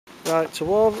Right, to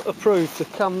waterproof the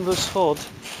canvas hood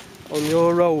on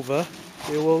your rover,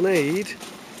 you will need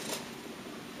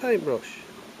paintbrush,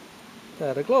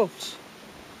 pair of gloves,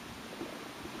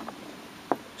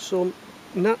 some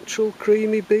natural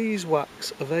creamy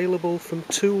beeswax available from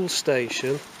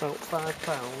Toolstation, about £5,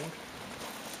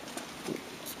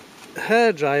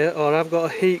 hairdryer, or I've got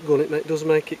a heat gun, it does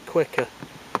make it quicker,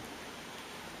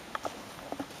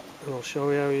 and I'll show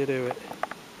you how you do it.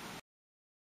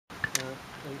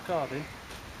 Are you recording?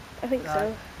 I think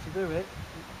right, so. To do it,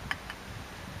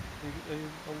 are you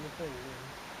on the thing?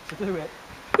 Yeah. To do it,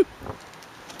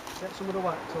 get some of the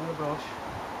wax on the brush.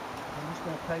 I'm just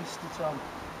going to paste it on.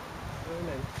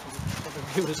 So the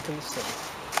viewers can see.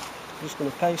 I'm just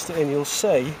going to paste it in. You'll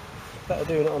see, better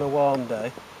doing it on a warm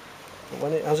day. But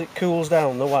when as it cools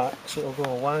down, the wax, it'll go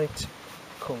a white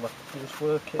colour. You just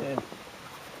work it in.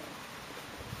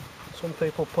 Some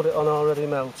people put it on already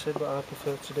melted, but I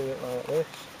prefer to do it like this.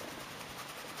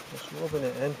 Just rubbing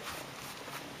it in.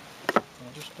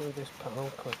 I'll just do this panel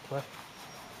quickly.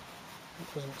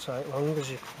 It doesn't take long, as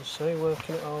you can see,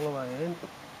 working it all the way in.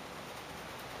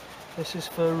 This is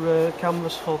for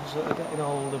canvas hoods that are getting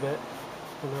old a bit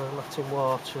and are letting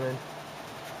water in.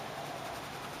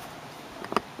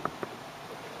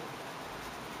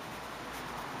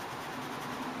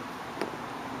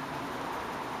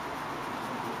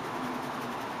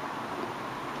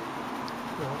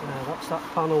 Right, now that's that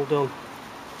panel done.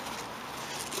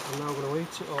 I'm now going to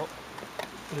heat it up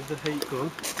with the heat gun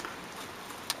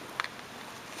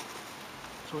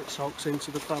so it soaks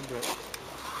into the fabric.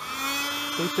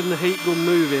 Keeping the heat gun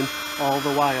moving all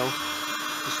the while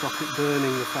to stop it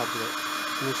burning the fabric.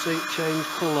 And you see it change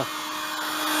colour.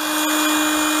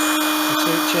 You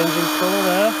see it changing colour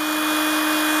there?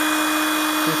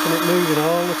 Keeping it moving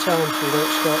all the time so you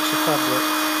don't scorch the fabric.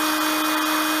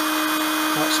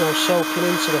 That's now soaking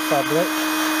into the fabric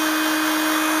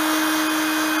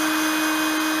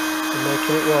and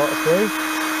making it waterproof.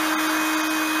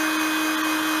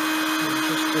 And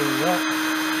just do that.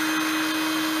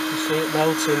 You see it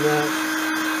melting there.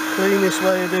 Cleanest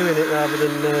way of doing it rather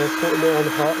than putting it on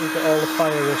hot. You've got all the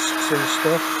fire risks and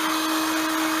stuff.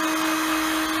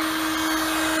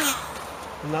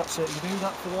 And that's it. You do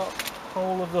that for the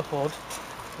whole of the hood,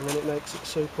 and then it makes it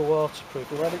super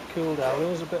waterproof. You let it cool down.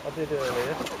 Here's a bit I did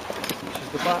earlier, which is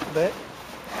the back bit.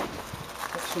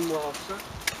 Get some water.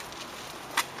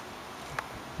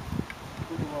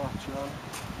 Put the water on.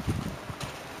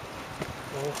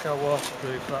 And look how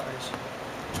waterproof that is.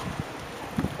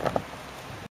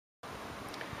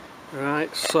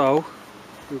 Right, so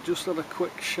we've just had a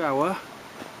quick shower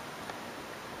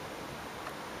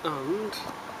and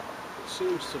it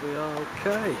seems to be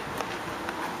okay.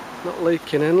 Not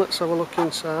leaking in. Let's have a look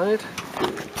inside.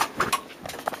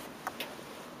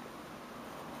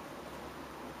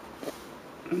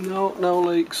 No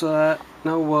leaks there,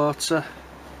 no water.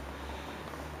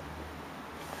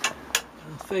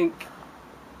 I think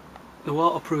the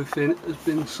waterproofing has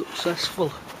been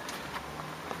successful.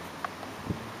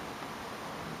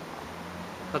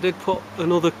 I did put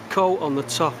another coat on the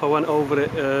top. I went over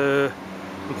it and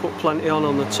put plenty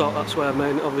on the top. That's where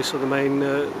obviously the main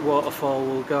waterfall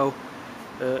will go.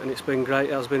 And it's been great.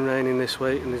 It has been raining this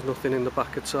week and there's nothing in the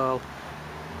back at all.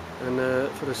 And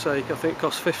for the sake, I think it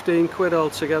cost £15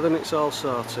 altogether and it's all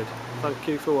sorted. Thank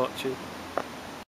you for watching.